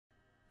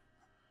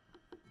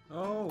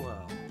Oh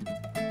well.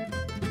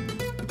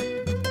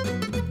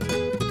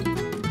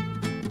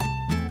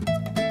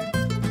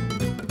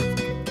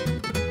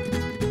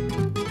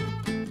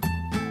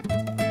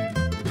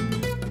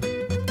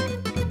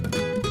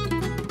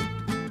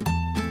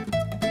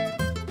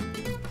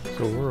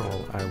 So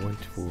overall, I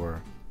went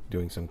for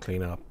doing some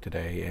cleanup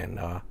today, and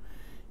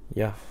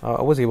yeah,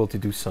 I was able to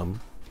do some,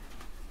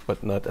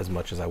 but not as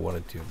much as I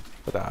wanted to.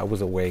 But I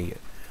was away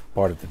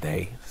part of the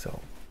day,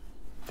 so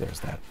there's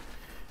that.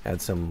 I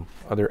had some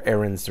other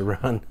errands to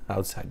run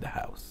outside the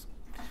house.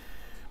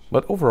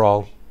 But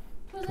overall,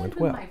 it went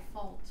well. My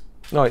fault.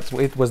 No,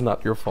 it was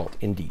not your fault,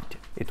 indeed.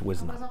 It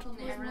was I was not. up on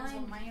the errands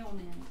on my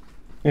own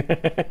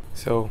end.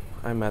 So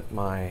I'm at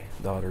my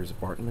daughter's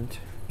apartment,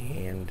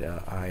 and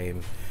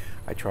I'm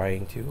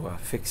trying to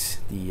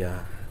fix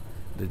the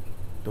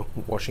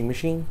washing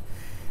machine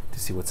to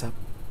see what's up.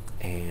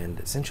 And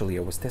essentially,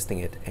 I was testing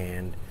it,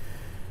 and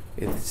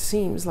it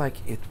seems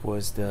like it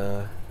was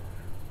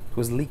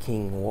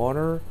leaking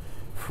water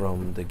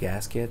from the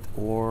gasket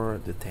or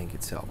the tank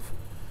itself.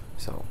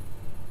 So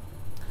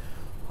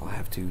I'll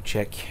have to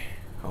check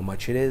how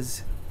much it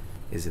is.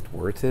 Is it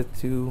worth it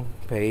to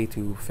pay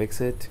to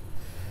fix it?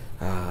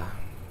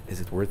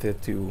 Is it worth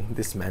it to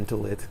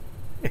dismantle it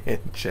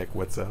and check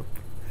what's up?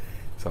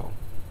 So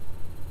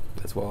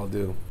that's what I'll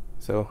do.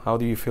 So how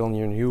do you feel in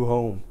your new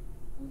home?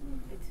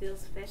 It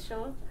feels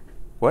special.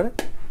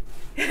 What?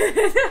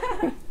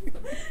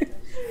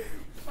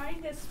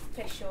 Find it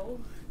special.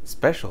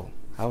 Special?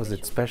 How is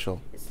it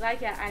special? It's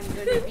like I'm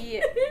gonna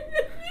be.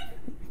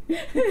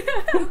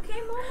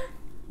 Okay, Mom?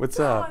 What's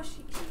Oh, up?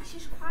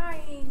 she's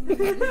crying.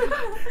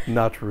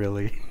 Not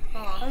really.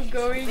 I'm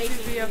going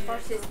to be a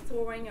She's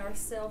throwing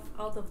herself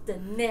out of the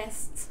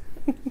nest.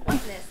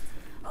 What nest?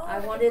 Oh, I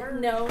want it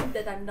known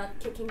that I'm not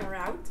kicking her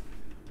out.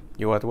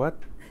 You what?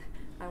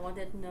 I want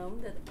it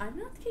known that I'm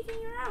not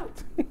kicking her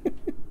out.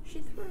 She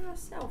threw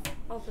herself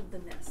out of the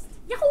nest.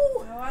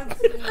 Yahoo!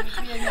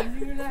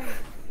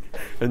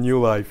 A new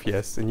life,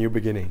 yes, a new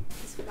beginning.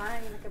 She's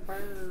flying like a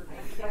bird.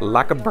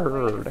 Like a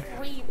bird.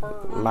 Free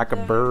bird. Like a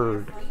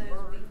bird.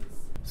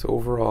 So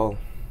overall,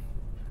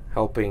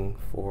 helping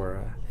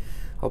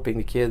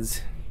the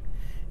kids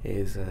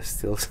is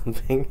still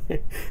something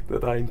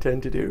that I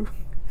intend to do,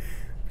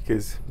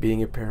 because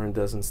being a parent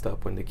doesn't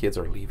stop when the kids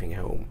are leaving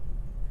home.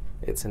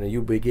 It's a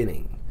new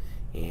beginning,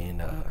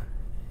 and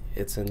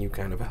it's a new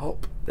kind of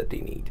help that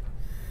they need.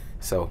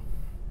 So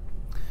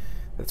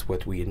that's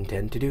what we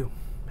intend to do.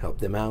 Help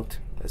them out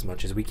as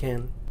much as we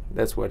can.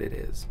 That's what it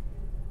is.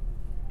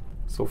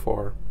 So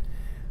far,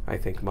 I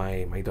think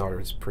my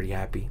daughter is pretty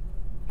happy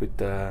with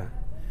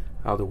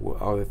how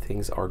the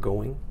things are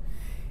going,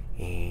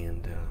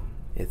 and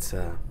it's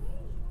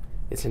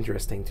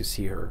interesting to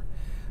see her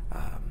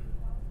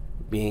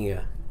being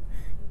a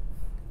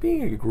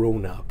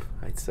grown up.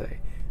 I'd say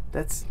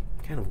that's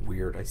kind of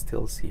weird. I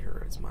still see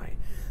her as my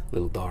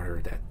little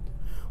daughter that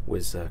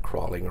was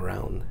crawling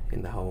around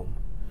in the home.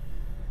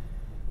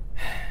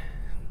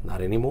 Not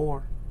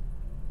anymore.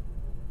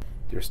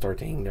 They're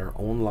starting their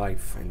own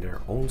life and their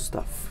own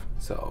stuff.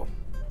 So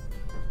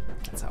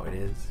that's how it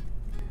is.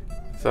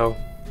 So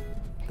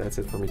that's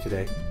it for me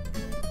today.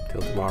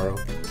 Till tomorrow.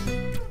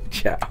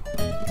 Ciao.